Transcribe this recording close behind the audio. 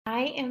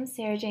I am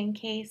Sarah Jane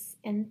Case,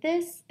 and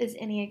this is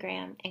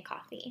Enneagram and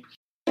Coffee.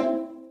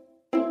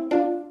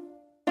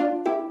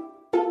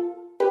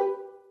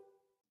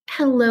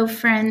 Hello,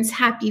 friends.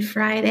 Happy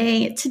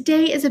Friday.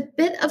 Today is a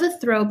bit of a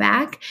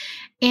throwback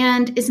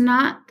and is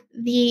not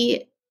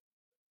the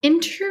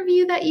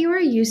interview that you are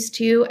used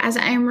to, as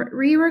I'm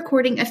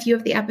re-recording a few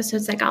of the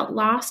episodes that got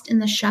lost in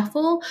the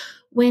shuffle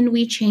when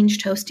we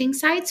changed hosting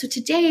sites. So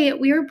today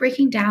we are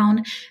breaking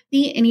down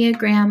the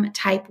Enneagram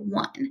Type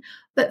 1.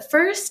 But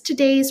first,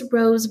 today's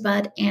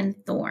rosebud and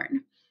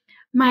thorn.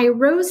 My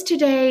rose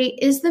today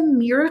is the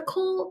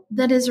miracle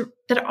that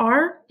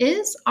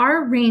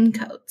our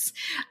raincoats.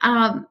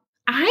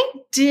 I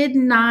did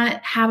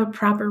not have a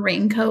proper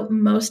raincoat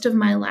most of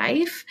my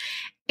life,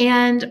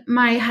 and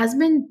my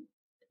husband,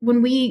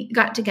 when we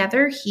got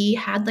together, he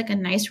had like a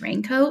nice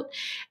raincoat,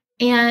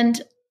 and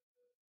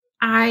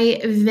I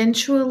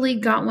eventually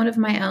got one of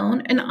my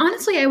own. And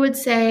honestly, I would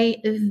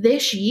say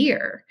this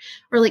year,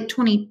 or like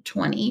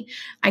 2020,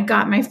 I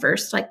got my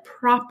first like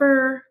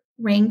proper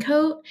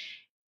raincoat.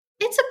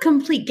 It's a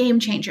complete game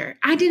changer.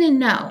 I didn't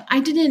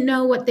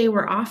know what they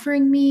were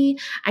offering me.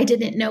 I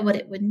didn't know what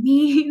it would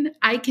mean.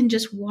 I can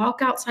just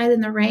walk outside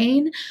in the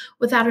rain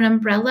without an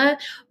umbrella.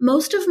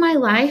 Most of my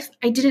life,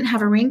 I didn't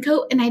have a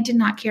raincoat and I did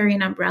not carry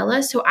an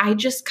umbrella. So I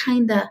just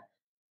kind of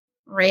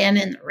ran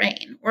in the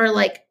rain, or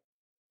like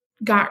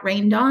got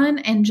rained on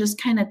and just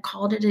kind of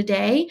called it a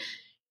day.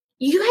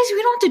 You guys,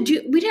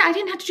 I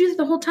didn't have to do that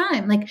the whole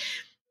time. Like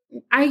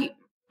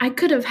I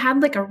could have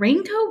had like a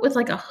raincoat with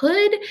like a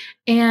hood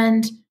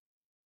and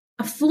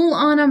a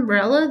full-on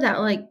umbrella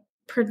that like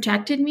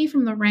protected me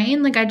from the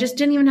rain. Like I just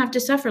didn't even have to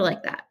suffer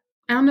like that.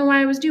 I don't know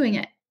why I was doing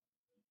it.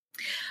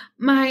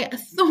 My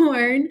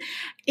thorn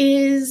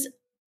is,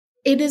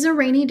 it is a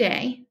rainy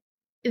day.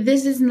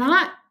 This is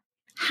not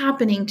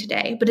happening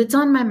today, but it's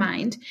on my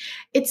mind.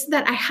 It's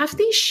that I have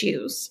these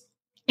shoes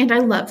and I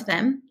love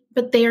them,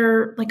 but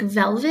they're like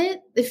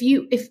velvet.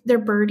 If they're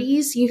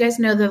birdies, you guys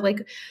know the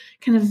like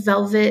kind of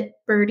velvet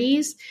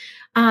birdies.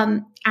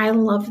 I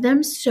love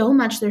them so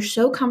much. They're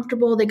so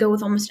comfortable. They go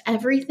with almost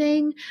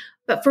everything.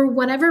 But for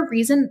whatever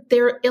reason,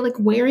 they're like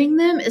wearing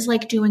them is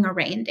like doing a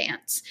rain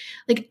dance.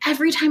 Like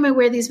every time I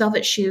wear these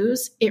velvet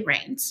shoes, it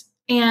rains.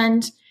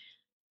 And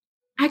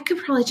I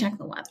could probably check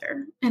the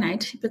weather, and I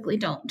typically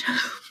don't.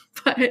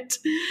 But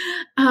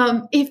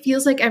it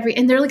feels like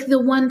and they're like the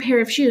one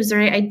pair of shoes,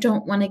 right? I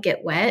don't want to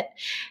get wet.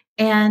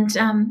 And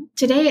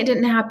today it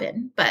didn't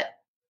happen, but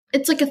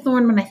it's like a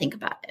thorn when I think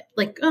about it.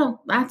 Like, oh,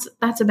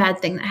 that's a bad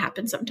thing that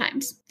happens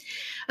sometimes.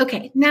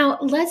 Okay, now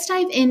let's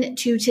dive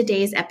into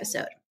today's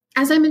episode.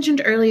 As I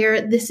mentioned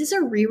earlier, this is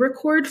a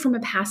re-record from a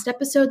past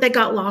episode that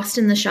got lost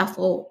in the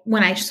shuffle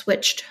when I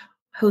switched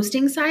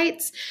hosting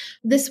sites.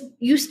 This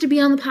used to be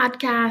on the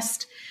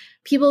podcast.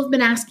 People have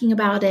been asking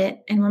about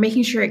it, and we're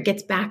making sure it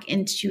gets back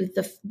into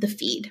the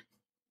feed.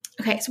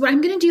 Okay, so what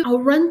I'm going to do,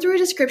 I'll run through a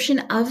description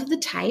of the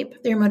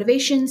type, their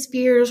motivations,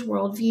 fears,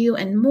 worldview,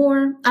 and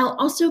more. I'll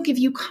also give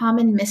you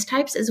common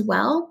mistypes as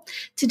well.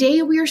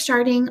 Today, we are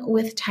starting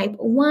with type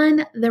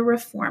 1, the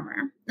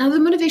reformer. Now, the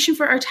motivation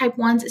for our type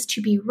 1s is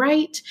to be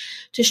right,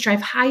 to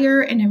strive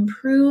higher and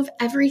improve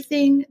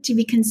everything, to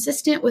be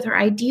consistent with our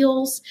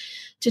ideals,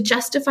 to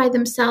justify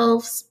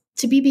themselves,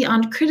 to be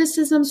beyond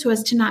criticism so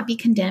as to not be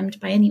condemned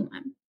by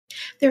anyone.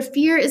 Their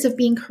fear is of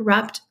being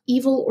corrupt,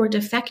 evil, or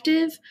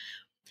defective.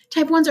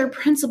 Type 1s are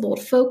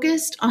principled,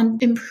 focused on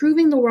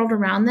improving the world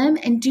around them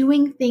and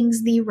doing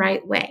things the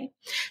right way.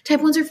 Type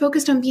 1s are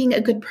focused on being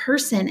a good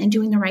person and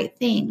doing the right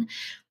thing.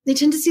 They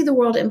tend to see the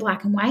world in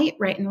black and white,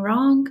 right and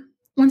wrong.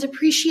 Ones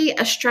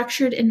appreciate a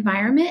structured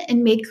environment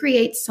and may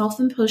create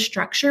self-imposed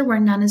structure where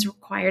none is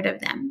required of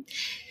them.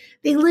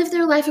 They live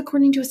their life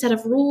according to a set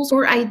of rules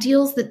or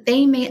ideals that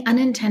they may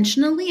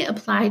unintentionally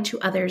apply to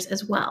others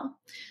as well.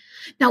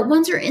 Now,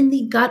 ones are in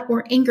the gut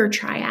or anger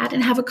triad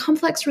and have a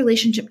complex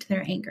relationship to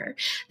their anger.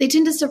 They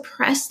tend to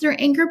suppress their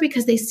anger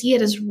because they see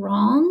it as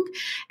wrong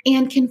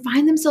and can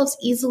find themselves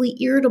easily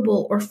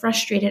irritable or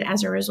frustrated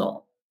as a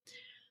result.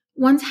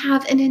 Ones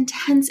have an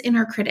intense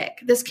inner critic.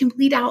 This can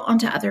bleed out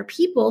onto other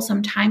people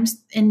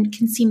sometimes and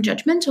can seem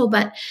judgmental,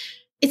 but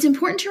it's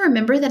important to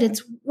remember that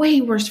it's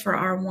way worse for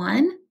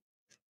R1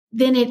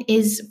 than it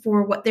is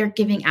for what they're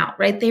giving out,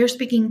 right? They're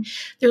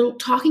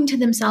talking to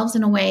themselves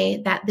in a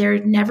way that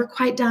they're never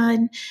quite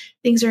done.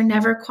 Things are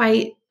never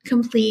quite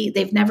complete.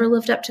 They've never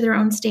lived up to their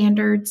own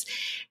standards.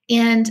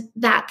 And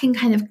that can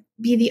kind of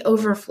be the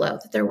overflow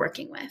that they're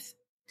working with.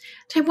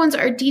 Type 1s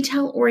are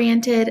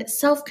detail-oriented,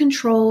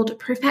 self-controlled,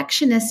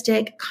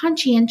 perfectionistic,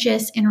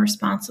 conscientious, and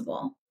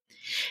responsible.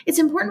 It's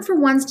important for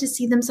ones to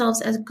see themselves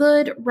as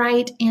good,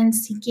 right, and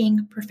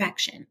seeking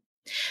perfection.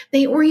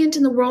 They orient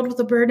in the world with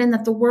the burden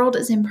that the world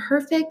is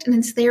imperfect and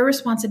it's their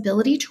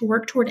responsibility to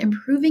work toward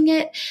improving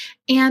it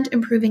and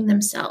improving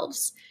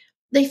themselves.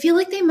 They feel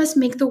like they must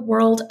make the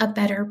world a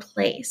better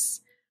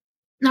place.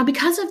 Now,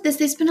 because of this,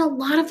 they spend a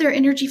lot of their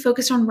energy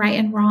focused on right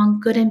and wrong,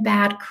 good and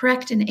bad,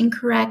 correct and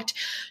incorrect,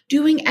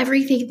 doing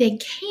everything they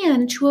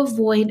can to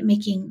avoid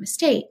making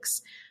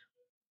mistakes.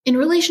 In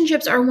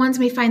relationships, our ones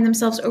may find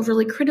themselves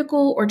overly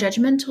critical or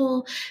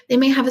judgmental. They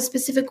may have a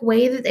specific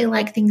way that they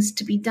like things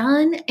to be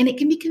done, and it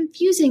can be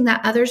confusing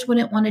that others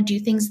wouldn't want to do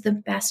things the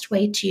best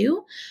way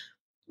too.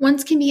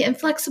 Ones can be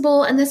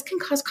inflexible, and this can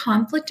cause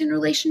conflict in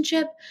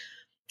relationship.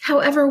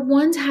 However,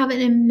 ones have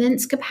an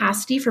immense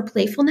capacity for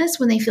playfulness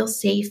when they feel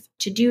safe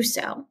to do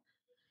so.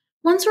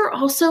 Ones are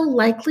also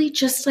likely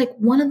just like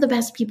one of the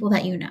best people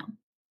that you know,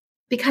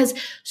 because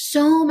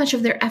so much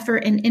of their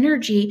effort and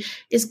energy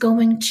is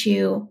going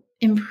to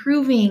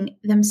improving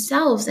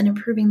themselves and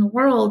improving the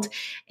world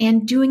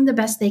and doing the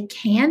best they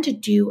can to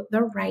do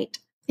the right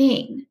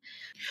thing.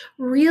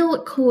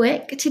 Real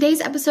quick,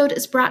 today's episode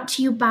is brought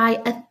to you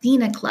by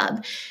Athena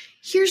Club.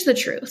 Here's the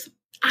truth.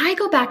 I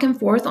go back and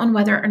forth on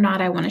whether or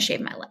not I want to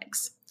shave my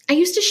legs. I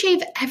used to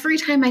shave every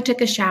time I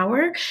took a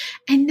shower,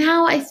 and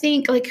now I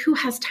think, like, who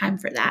has time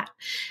for that?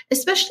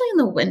 Especially in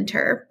the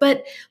winter,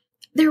 but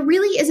there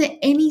really isn't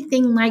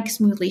anything like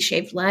smoothly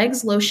shaved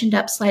legs, lotioned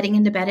up, sliding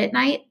into bed at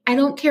night. I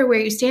don't care where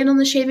you stand on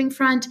the shaving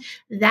front.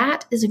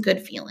 That is a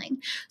good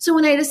feeling. So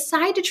when I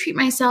decide to treat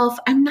myself,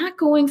 I'm not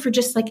going for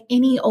just like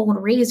any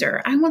old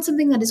razor. I want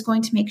something that is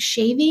going to make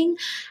shaving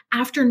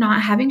after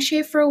not having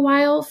shaved for a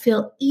while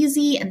feel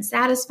easy and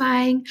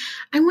satisfying.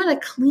 I want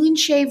a clean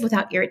shave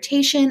without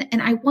irritation,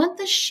 and I want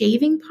the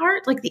shaving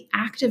part, like the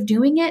act of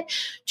doing it,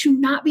 to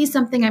not be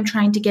something I'm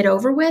trying to get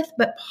over with,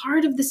 but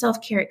part of the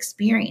self-care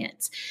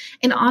experience.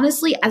 And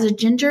honestly, as a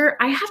ginger,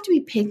 I have to be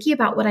picky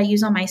about what I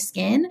use on my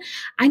skin.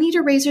 I need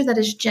a razor that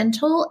is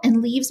gentle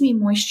and leaves me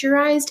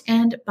moisturized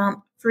and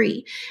bump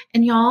free.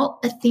 And y'all,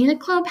 Athena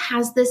Club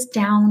has this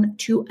down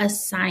to a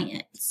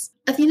science.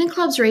 Athena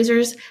Club's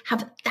razors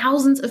have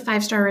thousands of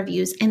 5-star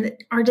reviews and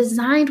are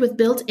designed with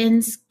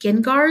built-in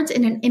skin guards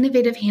and an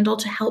innovative handle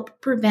to help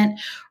prevent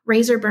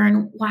razor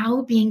burn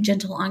while being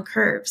gentle on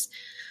curves.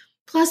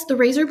 Plus, the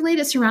razor blade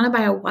is surrounded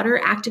by a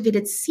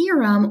water-activated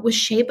serum with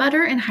shea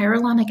butter and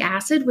hyaluronic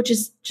acid, which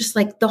is just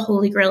like the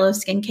holy grail of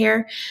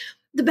skincare.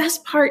 The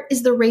best part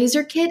is the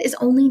razor kit is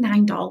only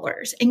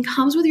 $9 and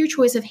comes with your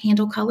choice of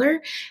handle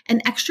color,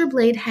 an extra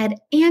blade head,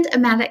 and a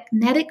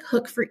magnetic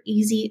hook for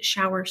easy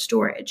shower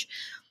storage.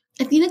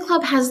 Athena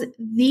Club has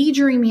the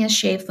dreamiest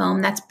shave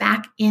foam that's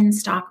back in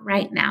stock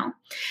right now.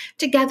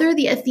 Together,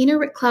 the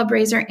Athena Club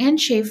razor and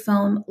shave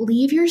foam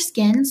leave your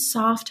skin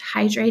soft,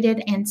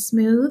 hydrated, and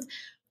smooth.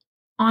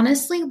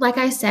 Honestly, like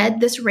I said,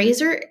 this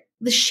razor,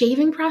 the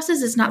shaving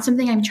process is not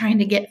something I'm trying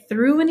to get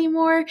through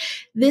anymore.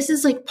 This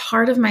is like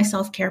part of my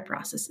self-care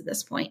process at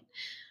this point.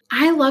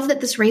 I love that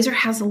this razor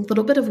has a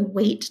little bit of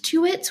weight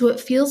to it, so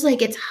it feels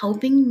like it's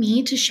helping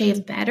me to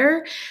shave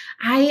better.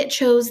 I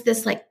chose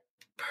this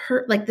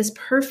this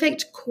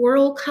perfect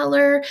coral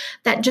color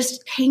that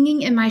just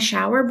hanging in my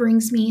shower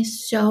brings me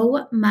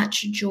so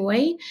much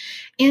joy.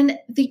 And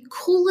the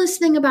coolest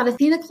thing about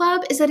Athena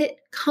Club is that it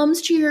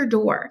comes to your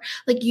door.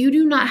 Like, you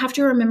do not have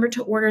to remember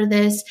to order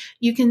this.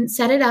 You can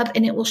set it up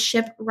and it will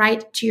ship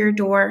right to your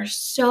door.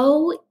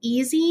 So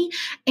easy,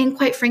 and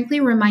quite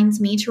frankly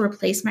reminds me to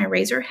replace my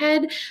razor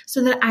head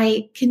so that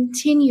I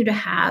continue to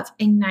have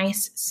a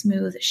nice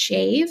smooth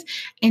shave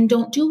and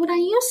don't do what I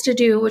used to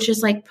do, which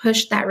is like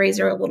push that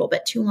razor a little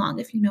bit too long,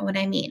 if you know what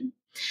I mean.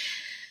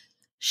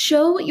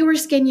 Show your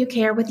skin you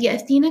care with the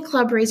Athena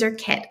Club Razor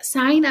Kit.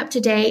 Sign up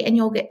today and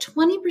you'll get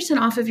 20%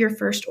 off of your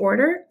first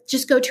order.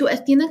 Just go to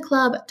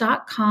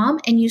athenaclub.com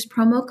and use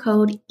promo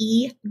code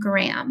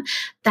EGRAM.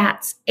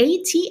 That's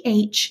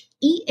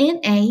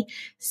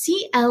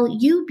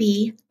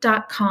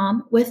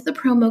ATHENACLUB.com with the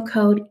promo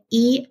code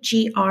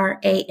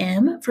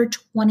EGRAM for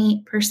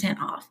 20%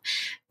 off.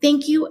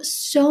 Thank you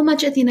so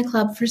much, Athena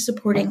Club, for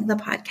supporting the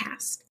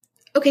podcast.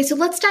 Okay, so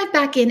let's dive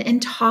back in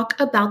and talk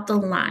about the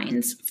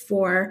lines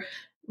for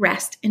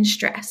rest and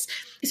stress.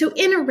 So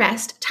in a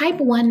rest, type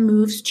 1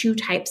 moves to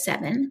type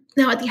 7.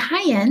 Now at the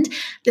high end,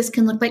 this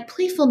can look like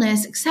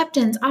playfulness,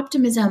 acceptance,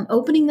 optimism,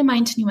 opening the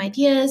mind to new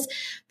ideas,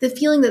 the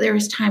feeling that there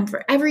is time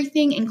for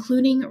everything,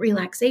 including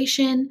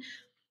relaxation.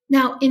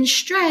 Now in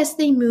stress,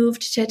 they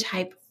moved to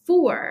type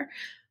 4.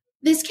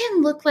 This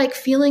can look like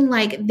feeling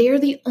like they're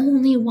the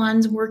only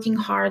ones working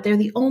hard. They're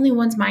the only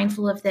ones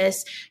mindful of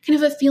this, kind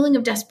of a feeling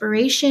of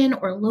desperation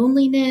or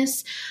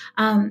loneliness,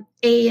 an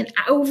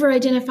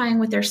over-identifying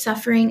with their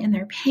suffering and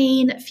their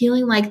pain,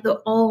 feeling like the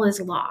all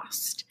is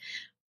lost.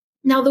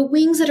 Now, the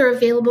wings that are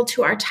available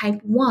to our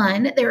type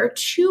 1, there are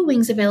 2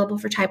 wings available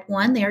for type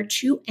 1. They are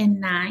 2 and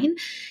 9.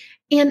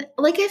 And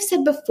like I've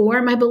said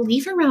before, my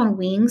belief around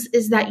wings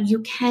is that you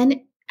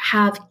can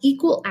have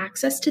equal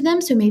access to them.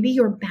 So maybe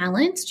you're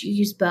balanced, you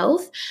use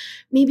both.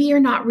 Maybe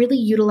you're not really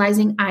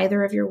utilizing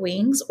either of your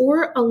wings,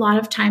 or a lot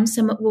of times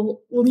someone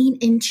will lean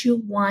into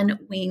one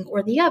wing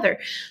or the other.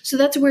 So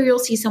that's where you'll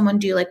see someone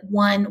do like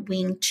 1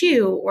 wing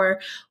 2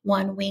 or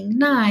 1 wing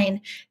 9.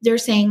 They're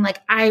saying like,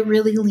 I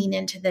really lean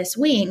into this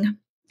wing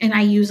and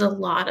I use a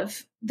lot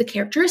of the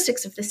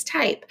characteristics of this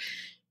type.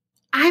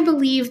 I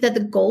believe that the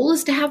goal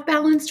is to have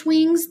balanced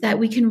wings, that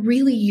we can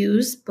really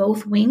use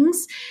both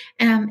wings,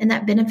 and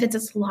that benefits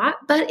us a lot.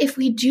 But if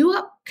we do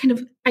kind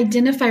of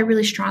identify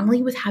really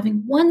strongly with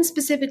having one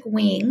specific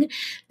wing,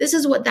 this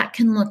is what that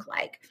can look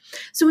like.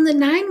 So when the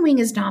 9 wing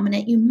is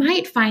dominant, you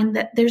might find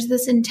that there's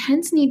this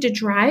intense need to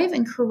drive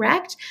and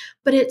correct,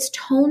 but it's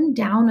toned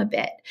down a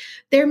bit.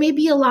 There may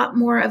be a lot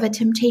more of a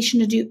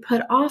temptation to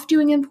put off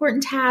doing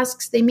important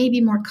tasks. They may be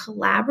more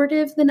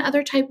collaborative than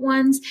other type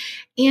 1s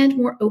and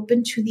more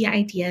open to the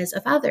ideas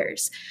of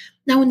others.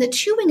 Now, when the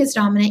 2 wing is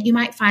dominant, you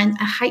might find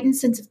a heightened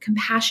sense of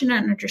compassion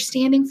and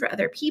understanding for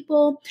other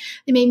people.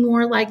 They may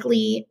more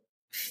likely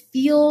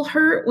feel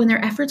hurt when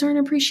their efforts aren't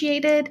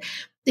appreciated.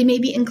 They may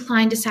be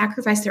inclined to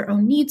sacrifice their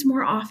own needs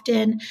more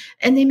often,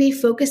 and they may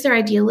focus their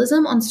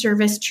idealism on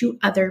service to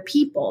other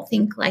people.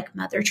 Think like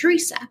Mother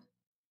Teresa.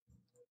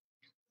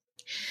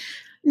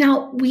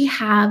 Now, we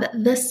have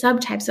the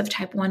subtypes of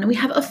type 1, and we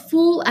have a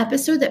full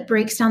episode that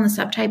breaks down the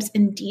subtypes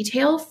in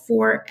detail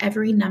for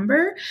every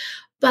number.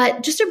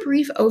 But just a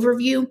brief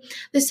overview,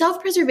 the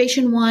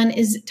self-preservation 1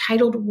 is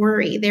titled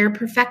worry. They're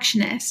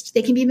perfectionist.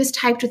 They can be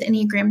mistyped with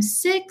Enneagram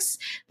 6.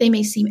 They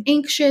may seem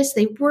anxious.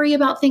 They worry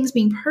about things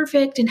being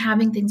perfect and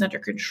having things under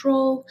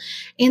control.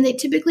 And they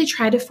typically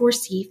try to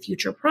foresee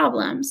future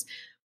problems.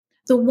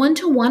 The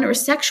 1-to-1 or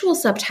sexual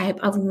subtype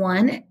of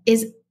 1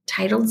 is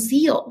titled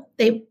zeal.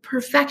 They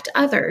perfect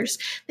others.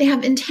 They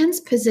have intense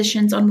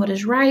positions on what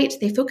is right.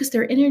 They focus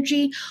their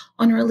energy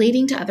on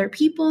relating to other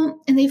people,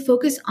 and they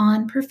focus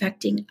on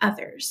perfecting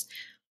others.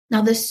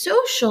 Now, the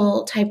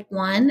social type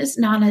 1 is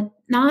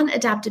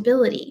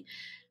non-adaptability.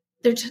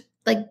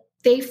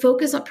 They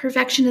focus on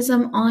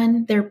perfectionism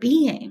on their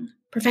being,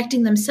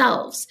 perfecting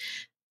themselves.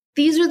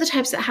 These are the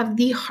types that have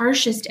the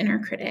harshest inner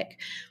critic,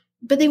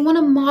 but they want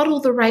to model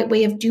the right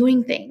way of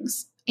doing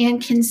things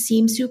and can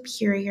seem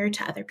superior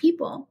to other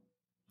people.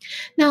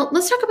 Now,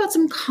 let's talk about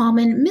some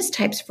common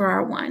mistypes for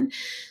our 1.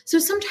 So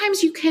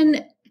sometimes you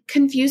can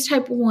confuse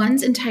type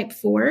 1s and type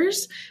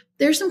 4s.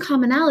 There's some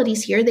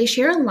commonalities here. They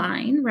share a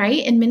line,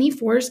 right? And many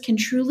 4s can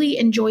truly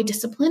enjoy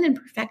discipline and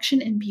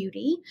perfection and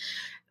beauty.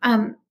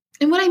 And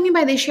what I mean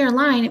by they share a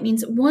line, it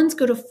means 1s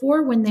go to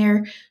 4 when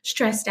they're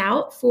stressed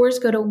out.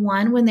 4s go to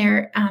 1 when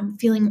they're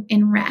feeling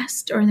in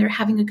rest or they're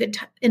having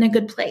in a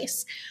good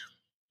place.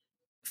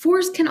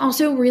 4s can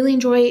also really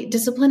enjoy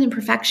discipline and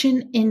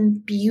perfection in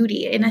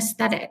beauty, in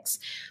aesthetics.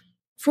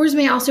 4s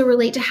may also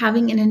relate to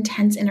having an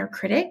intense inner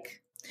critic.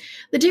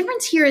 The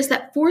difference here is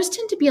that 4s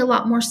tend to be a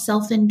lot more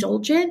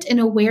self-indulgent and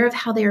aware of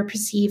how they are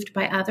perceived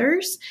by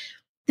others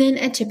than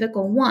a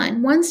typical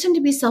 1. 1s tend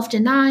to be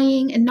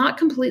self-denying and not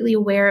completely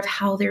aware of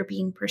how they're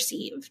being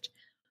perceived.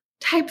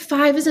 Type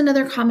 5 is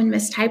another common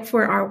mistype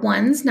for our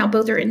 1s. Now,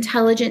 both are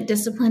intelligent,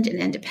 disciplined, and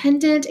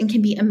independent and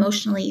can be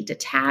emotionally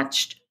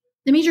detached.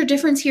 The major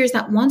difference here is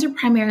that 1s are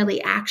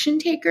primarily action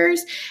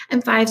takers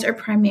and 5s are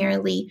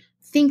primarily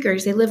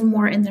thinkers. They live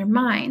more in their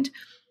mind.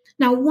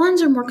 Now,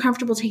 1s are more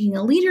comfortable taking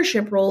a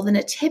leadership role than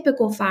a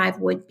typical 5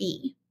 would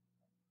be.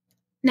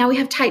 Now we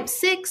have type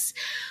 6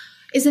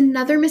 is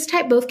another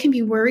mistype. Both can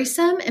be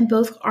worrisome and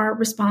both are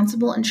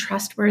responsible and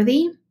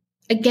trustworthy.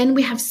 Again,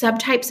 we have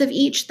subtypes of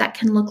each that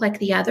can look like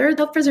the other.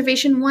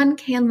 Self-preservation 1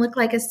 can look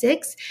like a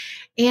 6,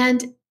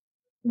 and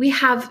we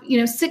have,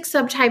 6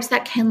 subtypes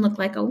that can look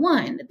like a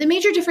 1. The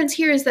major difference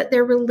here is that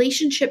their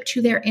relationship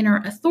to their inner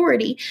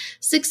authority.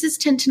 6s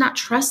tend to not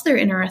trust their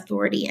inner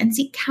authority and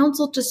seek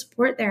counsel to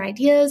support their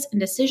ideas and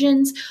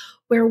decisions,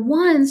 where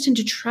 1s tend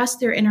to trust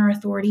their inner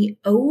authority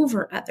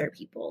over other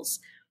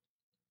people's.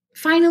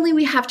 Finally,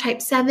 we have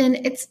type 7.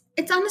 It's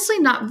honestly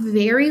not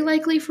very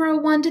likely for a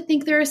 1 to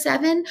think they're a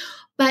 7,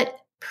 but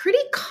pretty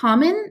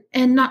common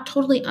and not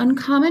totally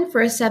uncommon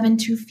for a 7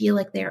 to feel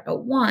like they're a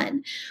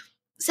 1.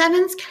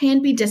 7s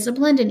can be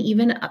disciplined and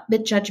even a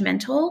bit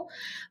judgmental.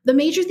 The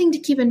major thing to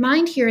keep in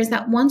mind here is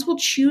that 1s will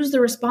choose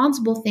the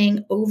responsible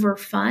thing over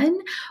fun,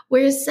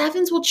 whereas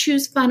 7s will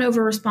choose fun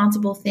over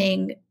responsible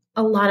thing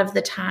a lot of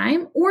the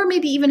time, or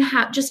maybe even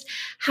have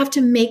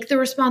to make the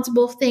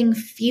responsible thing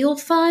feel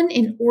fun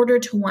in order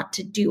to want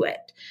to do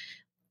it.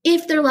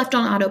 If they're left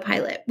on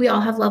autopilot, we all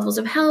have levels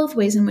of health,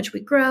 ways in which we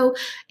grow,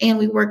 and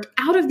we work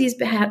out of these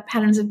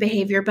patterns of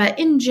behavior, but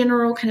in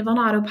general, kind of on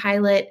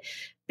autopilot,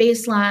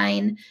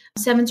 baseline,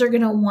 7s are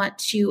going to want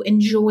to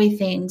enjoy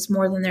things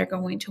more than they're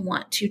going to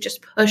want to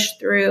just push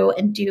through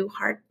and do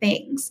hard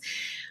things.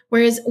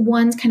 Whereas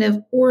 1s kind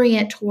of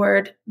orient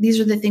toward,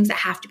 these are the things that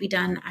have to be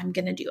done. I'm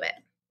going to do it.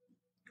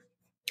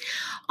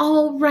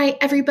 All right,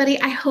 everybody,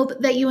 I hope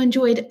that you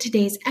enjoyed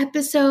today's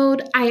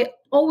episode. I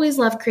always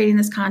love creating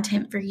this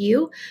content for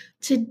you.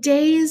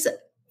 Today's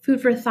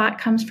food for thought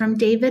comes from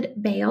David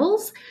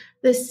Bales.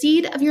 The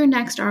seed of your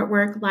next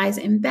artwork lies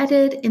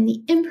embedded in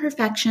the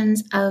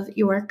imperfections of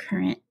your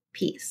current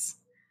piece.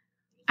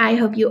 I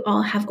hope you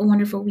all have a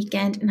wonderful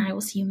weekend, and I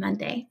will see you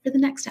Monday for the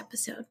next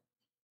episode.